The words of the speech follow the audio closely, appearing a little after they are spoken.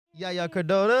Yaya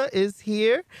Cardona is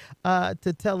here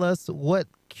to tell us what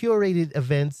curated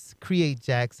events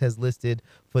Cre8Jax has listed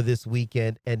for this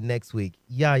weekend and next week.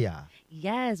 Yaya.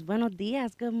 Yes, buenos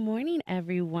dias. Good morning,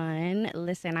 everyone.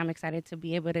 Listen, I'm excited to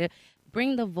be able to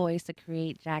bring the voice to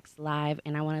Cre8Jax Live,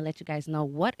 and I want to let you guys know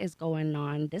what is going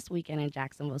on this weekend in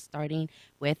Jacksonville, starting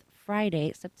with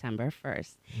Friday, September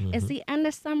 1st. It's the end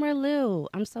of summer, Lou.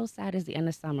 I'm so sad it's the end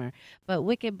of summer, but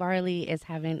Wicked Barley is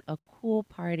having a cool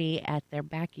party at their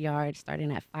backyard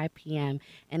starting at 5 p.m.,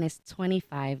 and it's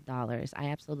 $25. I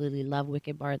absolutely love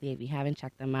Wicked Barley. If you haven't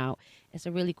checked them out, it's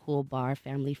a really cool bar,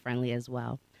 family friendly as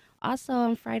well. Also,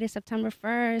 on Friday, September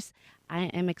 1st, I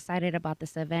am excited about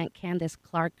this event. Candace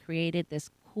Clark created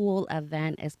this cool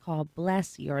event. It's called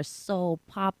Bless Your Soul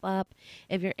Pop-Up.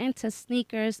 If you're into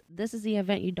sneakers, this is the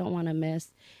event you don't want to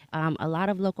miss. A lot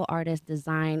of local artists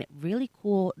design really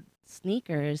cool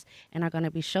sneakers and are going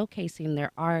to be showcasing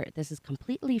their art. This is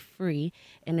completely free,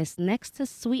 and it's next to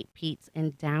Sweet Pete's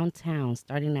in downtown,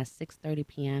 starting at 6:30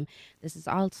 p.m. This is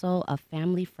also a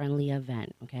family-friendly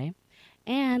event, okay?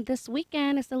 And this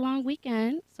weekend is the long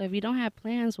weekend. So if you don't have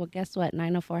plans, well, guess what?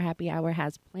 904 Happy Hour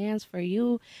has plans for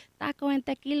you. Taco and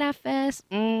Tequila Fest.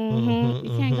 You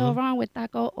can't go wrong with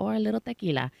taco or a little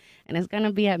tequila. And it's going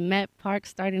to be at Met Park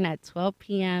starting at 12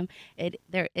 p.m.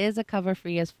 There is a cover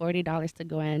fee. It's $40 to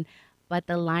go in. But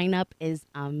the lineup is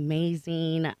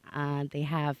amazing. They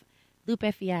have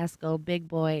Lupe Fiasco, Big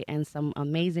Boy, and some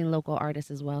amazing local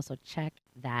artists as well. So check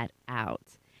that out.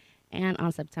 And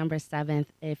on September 7th,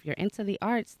 if you're into the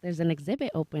arts, there's an exhibit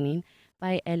opening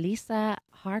by Elisa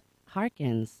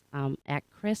Harkins at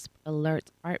Crisp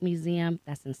Alert Art Museum.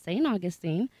 That's in St.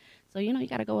 Augustine. So, you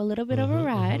got to go a little bit of a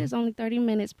ride. It's only 30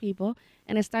 minutes, people.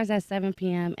 And it starts at 7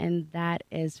 p.m., and that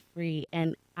is free.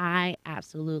 And I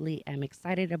absolutely am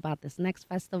excited about this next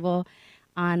festival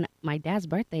on my dad's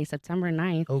birthday, September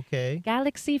 9th. Okay.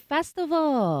 Galaxy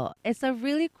Festival. It's a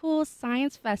really cool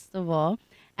science festival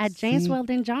at James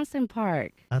Weldon Johnson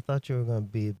Park. I thought you were going to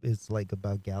be, it's like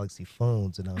about Galaxy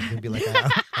phones, and I was going to be like,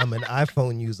 I'm an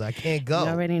iPhone user. I can't go. You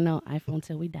already know iPhone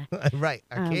till we die. Right.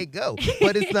 I can't go.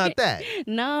 But it's not that.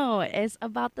 No, it's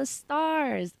about the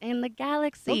stars and the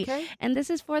galaxy. Okay. And this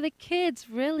is for the kids,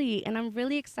 really. And I'm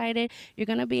really excited. You're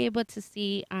going to be able to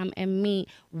see and meet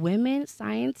women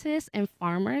scientists and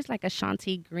farmers like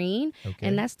Ashanti Green. Okay.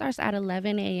 And that starts at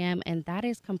 11 a.m. And that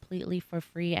is completely for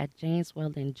free at James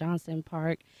Weldon Johnson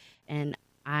Park. And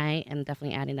I am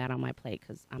definitely adding that on my plate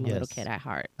because I'm a little kid at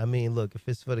heart. I mean, look, if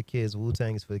it's for the kids,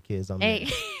 Wu-Tang is for the kids. I'm there.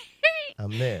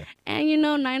 I'm there. And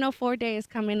 904 Day is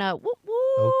coming up. Woo,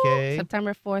 woo. Okay.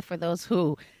 September 4th, for those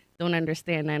who don't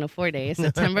understand 904 Day, is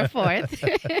September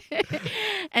 4th.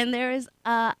 And there is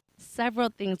several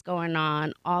things going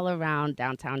on all around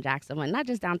downtown Jacksonville. Not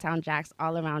just downtown Jax,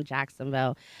 all around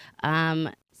Jacksonville.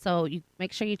 So you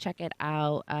make sure you check it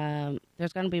out.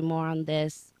 There's going to be more on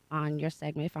this on your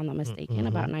segment, if I'm not mistaken,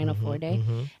 about 904 Day.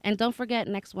 And don't forget,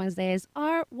 next Wednesday is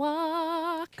Art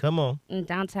Walk. Come on. In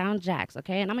downtown Jax,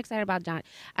 okay? And I'm excited about John.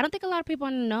 I don't think a lot of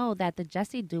people know that the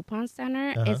Jesse DuPont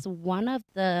Center is one of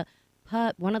the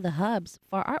hubs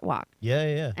for Art Walk.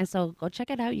 Yeah. And so go check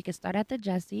it out. You can start at the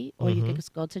Jesse, or you can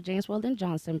just go to James Weldon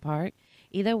Johnson Park.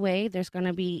 Either way, there's going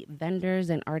to be vendors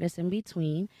and artists in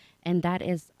between. And that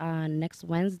is next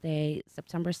Wednesday,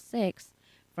 September 6th,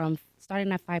 from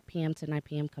starting at 5 p.m. to 9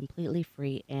 p.m., completely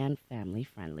free and family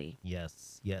friendly.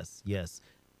 Yes.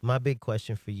 My big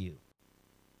question for you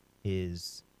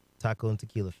is Taco and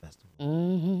Tequila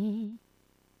Festival.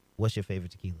 What's your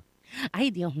favorite tequila? Ay,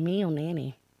 Dios mío,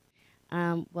 nene.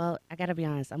 Well, I got to be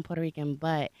honest, I'm Puerto Rican,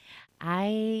 but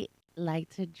I like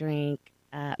to drink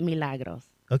Milagros.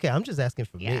 Okay, I'm just asking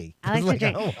for me. I like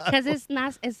to drink because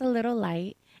it's a little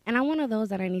light. And I'm one of those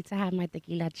that I need to have my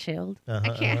tequila chilled. I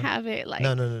can't have it like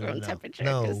room temperature.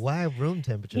 No, why room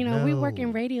temperature? We work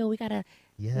in radio. We gotta,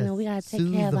 we gotta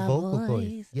take care of our vocal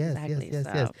voice. Yes, exactly,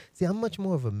 yes. See, I'm much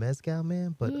more of a mezcal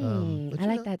man, but I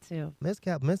like that too.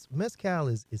 Mezcal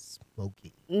is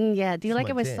smoky. Yeah. Do you like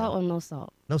it with salt or no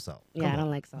salt? No salt. Yeah, I don't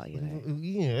like salt either.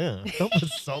 Yeah, don't put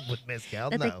salt with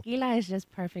mezcal. The tequila is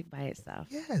just perfect by itself.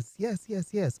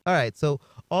 Yes. All right, so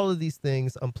all of these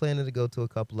things, I'm planning to go to a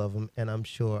couple of them, and I'm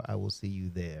sure I will see you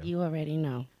there. You already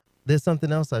know. There's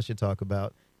something else I should talk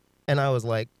about. And I was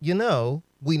like,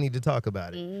 we need to talk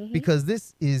about it because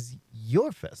this is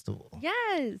your festival.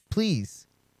 Yes. Please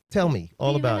tell me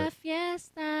all about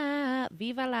it.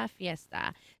 Viva la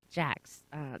fiesta. Jax,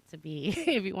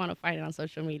 if you want to find it on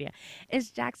social media. It's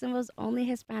Jacksonville's only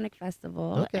Hispanic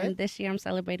festival. Okay. And this year I'm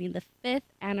celebrating the 5th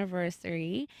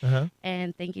anniversary.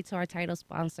 And thank you to our title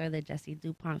sponsor, the Jesse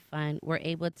DuPont Fund. We're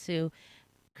able to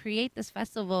create this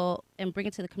festival and bring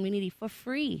it to the community for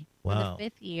free for the Wow.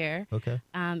 5th year. Okay.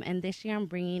 And this year I'm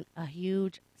bringing a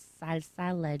huge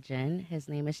salsa legend. His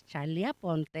name is Charlie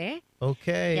Aponte.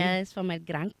 Okay. Yes, from El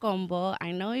Gran Combo.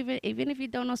 I know even if you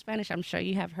don't know Spanish, I'm sure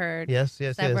you have heard Yes.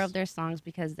 several of their songs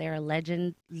because they're a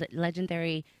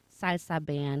legendary salsa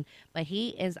band. But he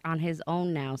is on his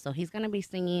own now, so he's gonna be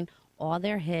singing all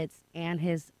their hits and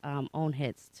his own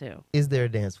hits too. Is there a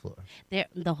dance floor?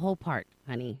 The whole park,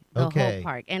 honey. The Okay. whole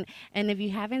park. And if you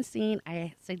haven't seen,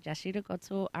 I suggest you to go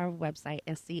to our website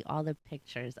and see all the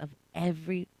pictures of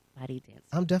everybody dancing.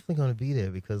 I'm definitely going to be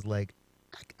there because, like,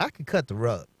 I could cut the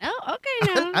rug. Oh,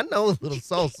 okay now. I know a little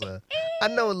salsa. I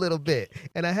know a little bit.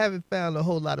 And I haven't found a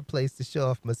whole lot of place to show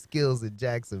off my skills in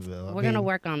Jacksonville. We're gonna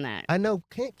work on that. I know.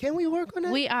 Can we work on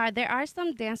that? We are. There are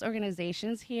some dance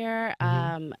organizations here.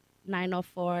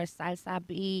 904 Salsa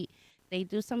Beat. They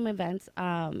do some events.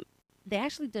 They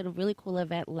actually did a really cool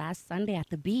event last Sunday at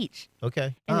the beach.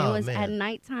 Okay. And it Oh, was at man.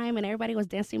 nighttime and everybody was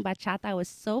dancing bachata. It was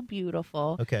so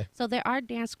beautiful. Okay. So there are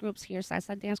dance groups here,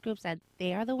 salsa dance groups, that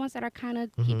they are the ones that are kind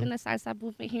of keeping the salsa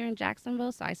movement here in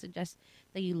Jacksonville. So I suggest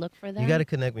that you look for them. You got to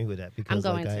connect me with that because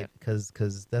going like to.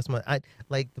 because that's my I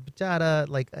like the bachata,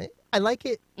 like I like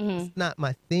it. Mhm. It's not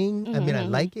my thing. I mean, I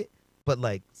Mhm. like it, but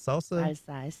like salsa,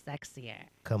 Salsa is sexier.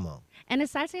 come on. And the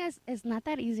salsa is not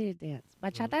that easy to dance.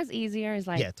 Bachata is easier. It's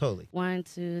like Yeah, totally. 1,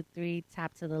 2, 3,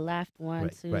 tap to the left. One,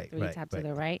 Right, 2, right, 3, right, tap to right.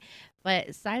 the right. But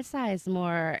salsa is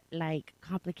more like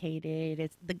complicated.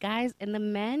 It's the guys and the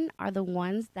men are the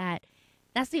ones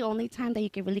that's the only time that you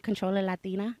can really control a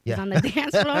Latina is Yeah. on the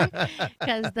dance floor.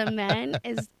 Because the men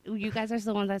you guys are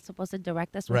the ones that's supposed to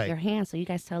direct us with Right. your hands. So you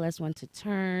guys tell us when to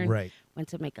turn, Right. when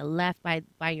to make a left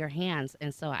by your hands.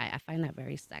 And so I find that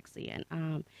very sexy.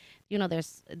 And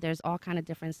there's all kind of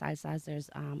different salsas. There's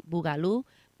Boogaloo,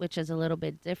 which is a little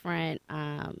bit different.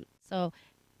 So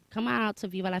come on out to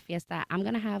Viva la Fiesta. I'm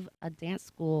gonna have a dance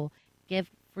school give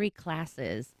free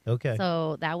classes. Okay.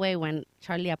 So that way when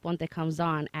Charlie Aponte comes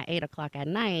on at 8 o'clock at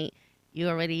night, you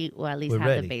already at least We're have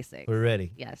ready. the basics. We're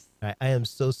ready. Yes. I am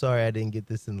so sorry I didn't get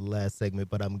this in the last segment,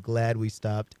 but I'm glad we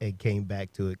stopped and came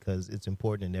back to it because it's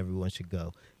important and everyone should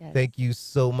go. Yes. Thank you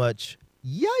so much.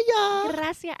 Yaya.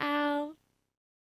 Gracias, Al.